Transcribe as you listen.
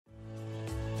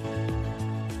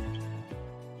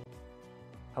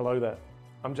Hello there,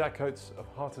 I'm Jack Coates of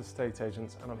Hart Estate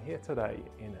Agents and I'm here today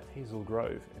in Hazel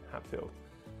Grove in Hatfield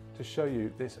to show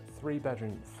you this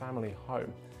 3-bedroom family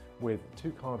home with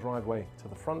 2-car driveway to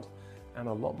the front and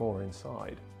a lot more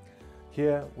inside.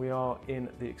 Here we are in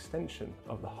the extension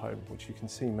of the home, which you can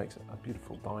see makes a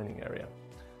beautiful dining area.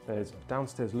 There's a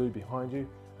downstairs loo behind you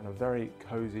and a very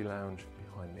cosy lounge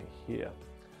behind me here.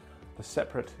 The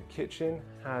separate kitchen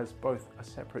has both a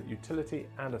separate utility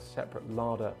and a separate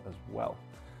larder as well.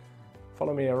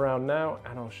 Follow me around now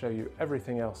and I'll show you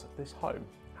everything else this home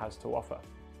has to offer.